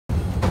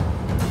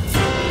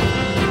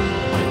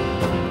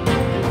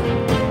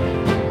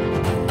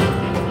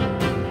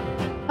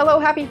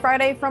Happy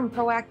Friday from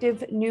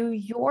Proactive New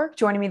York.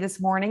 Joining me this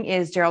morning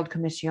is Gerald,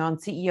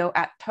 Commissiong, CEO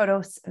at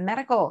Todos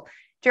Medical.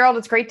 Gerald,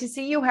 it's great to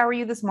see you. How are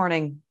you this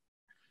morning?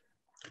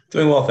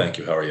 Doing well, thank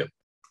you. How are you?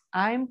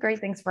 I'm great.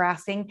 Thanks for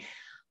asking.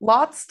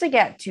 Lots to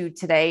get to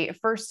today.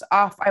 First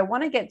off, I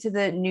want to get to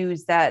the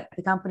news that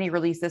the company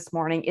released this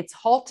morning. It's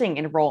halting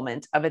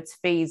enrollment of its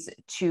phase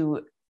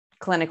 2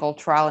 clinical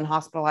trial in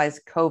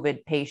hospitalized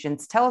COVID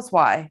patients. Tell us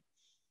why.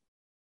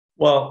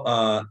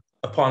 Well,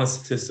 upon a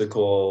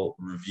statistical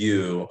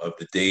review of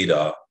the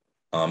data,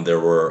 there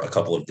were a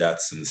couple of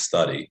deaths in the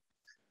study.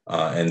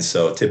 And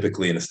so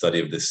typically in a study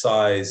of this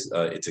size,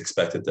 it's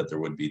expected that there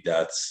would be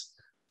deaths.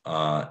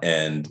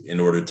 And in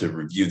order to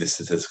review the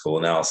statistical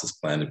analysis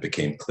plan, it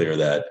became clear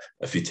that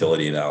a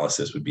futility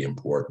analysis would be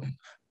important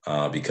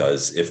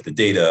because if the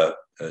data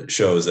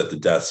shows that the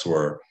deaths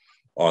were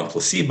on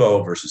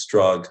placebo versus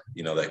drug,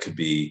 that could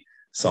be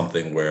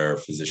something where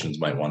physicians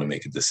might want to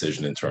make a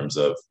decision in terms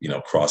of,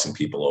 crossing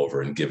people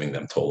over and giving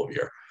them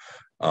Tollovir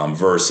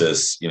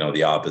versus,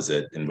 the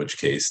opposite, in which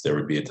case there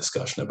would be a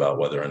discussion about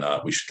whether or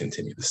not we should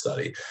continue the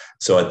study.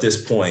 So at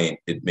this point,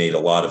 it made a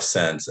lot of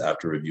sense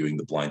after reviewing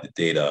the blinded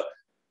data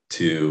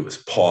to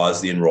pause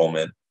the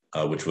enrollment,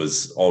 which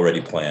was already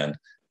planned,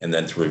 and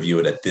then to review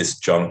it at this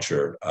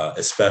juncture,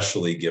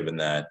 especially given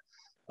that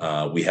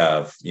we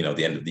have,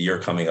 the end of the year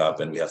coming up,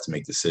 and we have to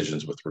make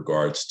decisions with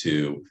regards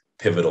to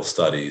pivotal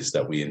studies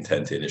that we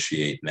intend to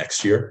initiate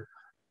next year.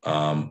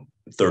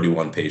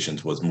 31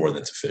 patients was more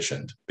than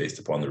sufficient based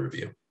upon the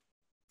review.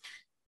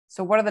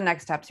 So what are the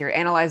next steps here?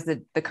 Analyze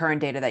the current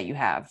data that you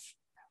have.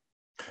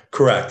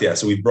 Correct, yeah.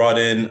 So we brought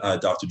in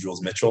Dr.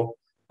 Jules Mitchell,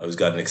 who's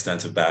got an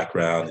extensive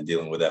background in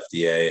dealing with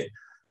FDA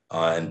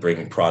and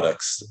bringing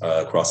products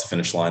across the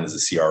finish line as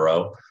a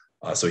CRO.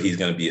 So he's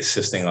going to be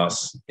assisting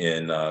us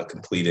in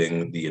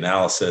completing the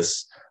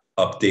analysis,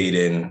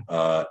 updating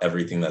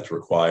everything that's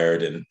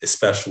required, and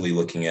especially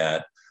looking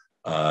at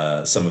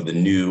some of the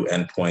new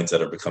endpoints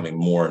that are becoming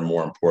more and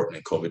more important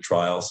in COVID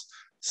trials,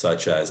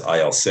 such as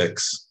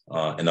IL-6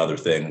 and other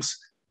things,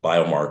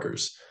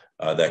 biomarkers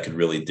that could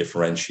really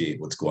differentiate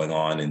what's going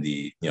on in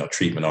the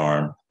treatment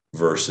arm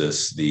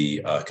versus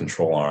the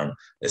control arm,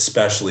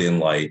 especially in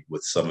light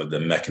with some of the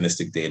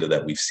mechanistic data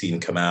that we've seen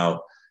come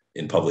out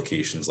in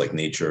publications like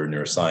Nature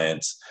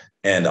Neuroscience,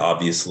 and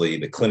obviously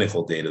the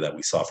clinical data that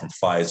we saw from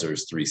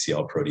Pfizer's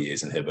 3CL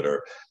protease inhibitor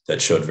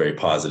that showed very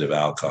positive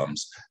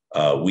outcomes.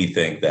 We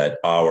think that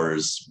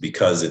ours,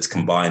 because it's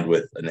combined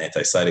with an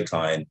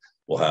anti-cytokine,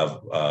 will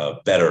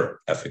have better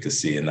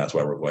efficacy, and that's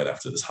why we're going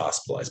after this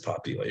hospitalized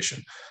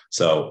population.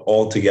 So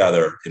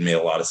altogether, it made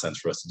a lot of sense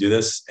for us to do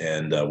this,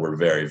 and we're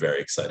very,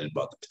 very excited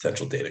about the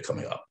potential data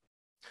coming up.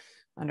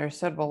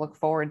 Understood. We'll look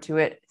forward to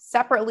it.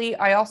 Separately,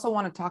 I also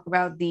want to talk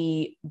about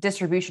the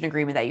distribution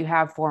agreement that you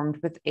have formed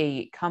with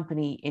a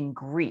company in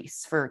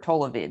Greece for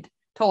Tollovir.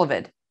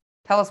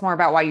 Tell us more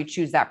about why you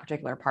choose that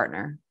particular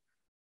partner.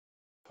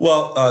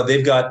 Well,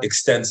 they've got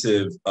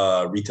extensive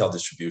retail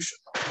distribution.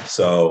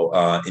 So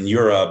in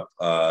Europe,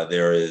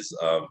 there is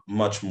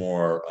much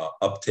more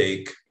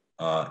uptake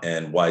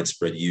and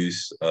widespread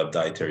use of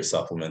dietary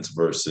supplements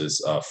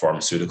versus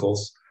pharmaceuticals.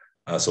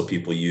 So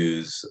people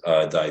use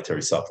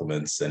dietary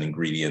supplements and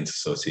ingredients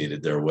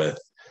associated therewith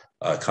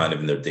kind of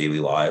in their daily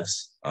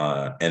lives,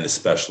 and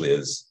especially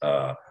as,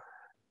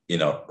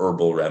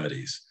 herbal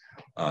remedies.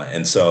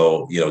 And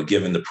so,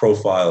 given the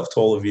profile of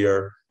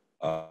Tollovir,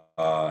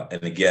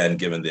 and again,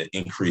 given the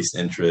increased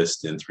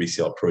interest in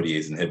 3CL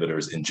protease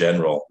inhibitors in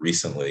general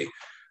recently,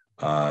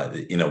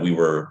 we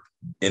were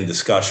in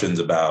discussions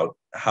about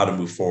how to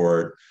move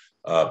forward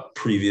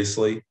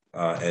previously.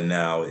 And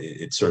now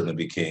it certainly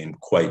became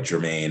quite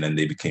germane, and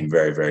they became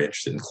very, very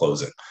interested in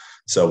closing.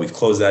 So we've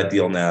closed that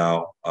deal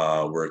now.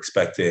 We're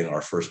expecting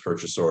our first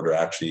purchase order.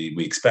 Actually,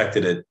 we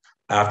expected it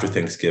after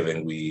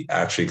Thanksgiving. We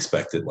actually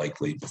expect it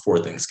likely before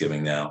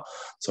Thanksgiving now.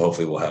 So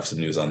hopefully we'll have some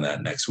news on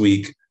that next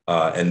week.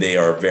 And they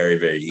are very,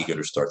 very eager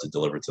to start to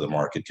deliver to the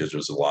market because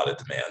there's a lot of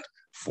demand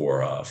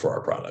for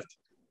our product.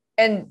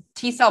 And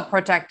T-Cell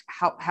Protect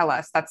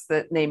Hellas, that's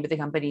the name of the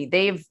company.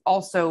 They've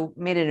also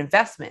made an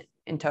investment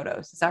in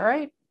Todos. Is that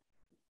right?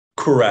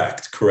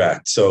 Correct.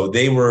 So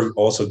they were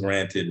also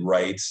granted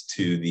rights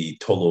to the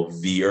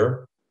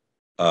Tollovir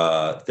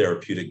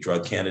therapeutic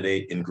drug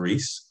candidate in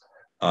Greece.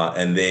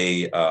 And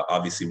they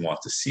obviously want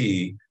to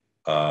see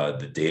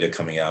the data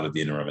coming out of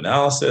the interim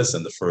analysis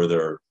and the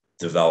further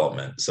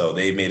development. So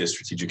they made a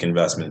strategic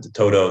investment into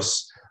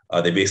Todos.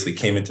 They basically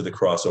came into the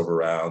crossover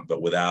round,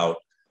 but without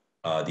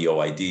the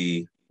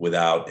OID,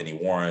 without any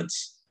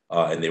warrants,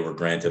 and they were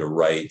granted a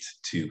right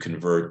to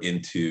convert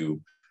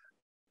into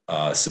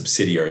a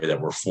subsidiary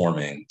that we're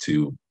forming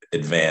to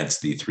advance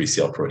the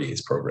 3CL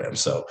protease program.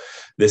 So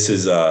this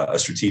is a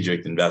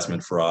strategic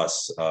investment for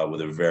us with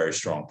a very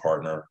strong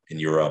partner in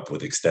Europe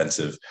with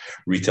extensive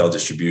retail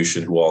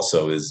distribution, who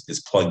also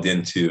is plugged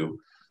into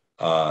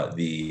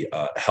the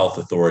health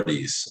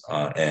authorities,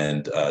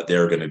 and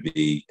they're going to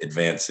be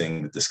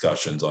advancing the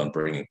discussions on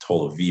bringing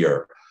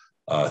Tollovir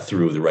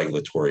through the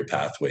regulatory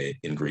pathway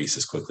in Greece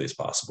as quickly as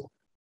possible.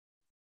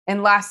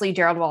 And lastly,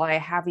 Gerald, while I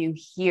have you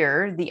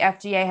here, the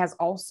FDA has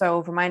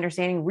also, from my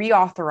understanding,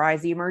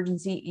 reauthorized the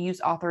emergency use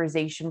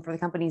authorization for the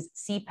company's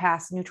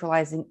CPAS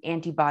neutralizing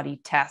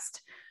antibody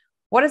test.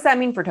 What does that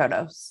mean for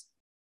Todos?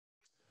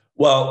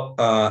 Well,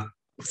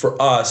 for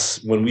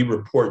us, when we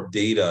report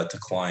data to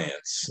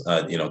clients,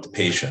 to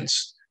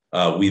patients,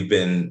 we've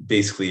been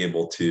basically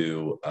able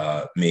to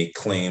make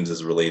claims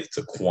as related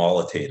to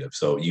qualitative.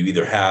 So you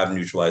either have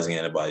neutralizing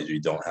antibodies or you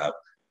don't have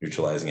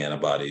neutralizing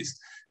antibodies.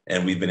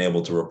 And we've been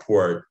able to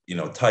report,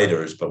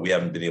 titers, but we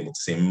haven't been able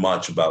to say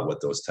much about what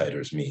those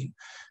titers mean.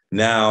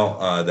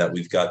 Now that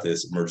we've got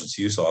this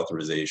emergency use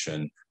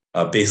authorization,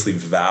 basically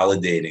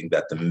validating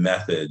that the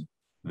method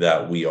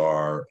that we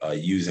are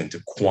using to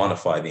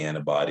quantify the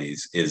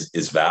antibodies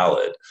is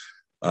valid.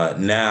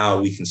 Now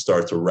we can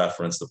start to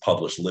reference the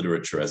published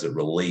literature as it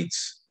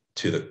relates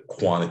to the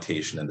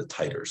quantitation and the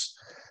titers.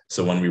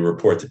 So when we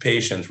report to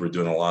patients, we're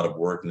doing a lot of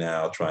work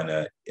now trying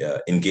to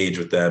engage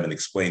with them and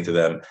explain to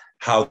them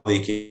how they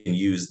can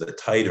use the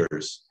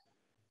titers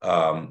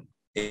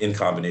in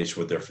combination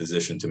with their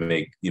physician to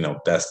make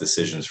best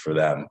decisions for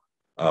them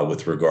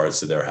with regards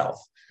to their health.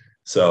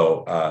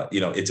 So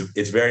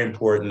it's very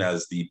important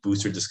as the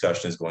booster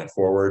discussion is going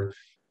forward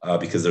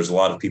because there's a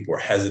lot of people who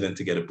are hesitant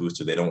to get a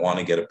booster. They don't want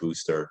to get a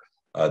booster.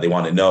 They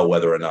want to know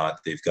whether or not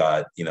they've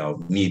got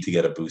need to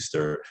get a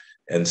booster.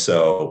 And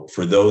so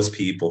for those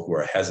people who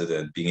are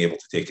hesitant, being able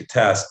to take a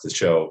test to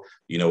show,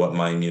 what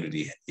my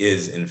immunity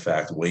is in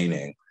fact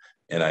waning,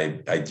 and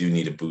I do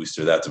need a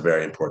booster, that's a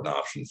very important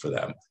option for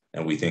them.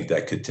 And we think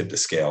that could tip the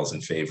scales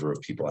in favor of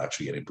people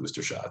actually getting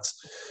booster shots.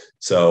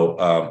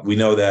 So we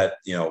know that,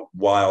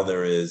 while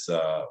there is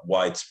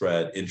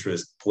widespread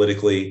interest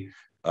politically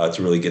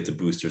to really get the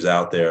boosters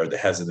out there, the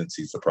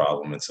hesitancy is the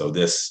problem. And so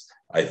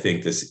I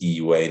think this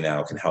EUA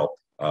now can help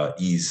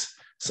ease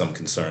some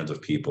concerns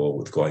of people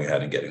with going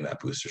ahead and getting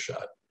that booster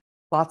shot.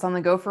 Lots on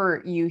the go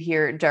for you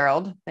here,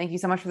 Gerald. Thank you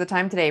so much for the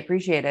time today.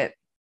 Appreciate it.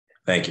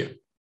 Thank you.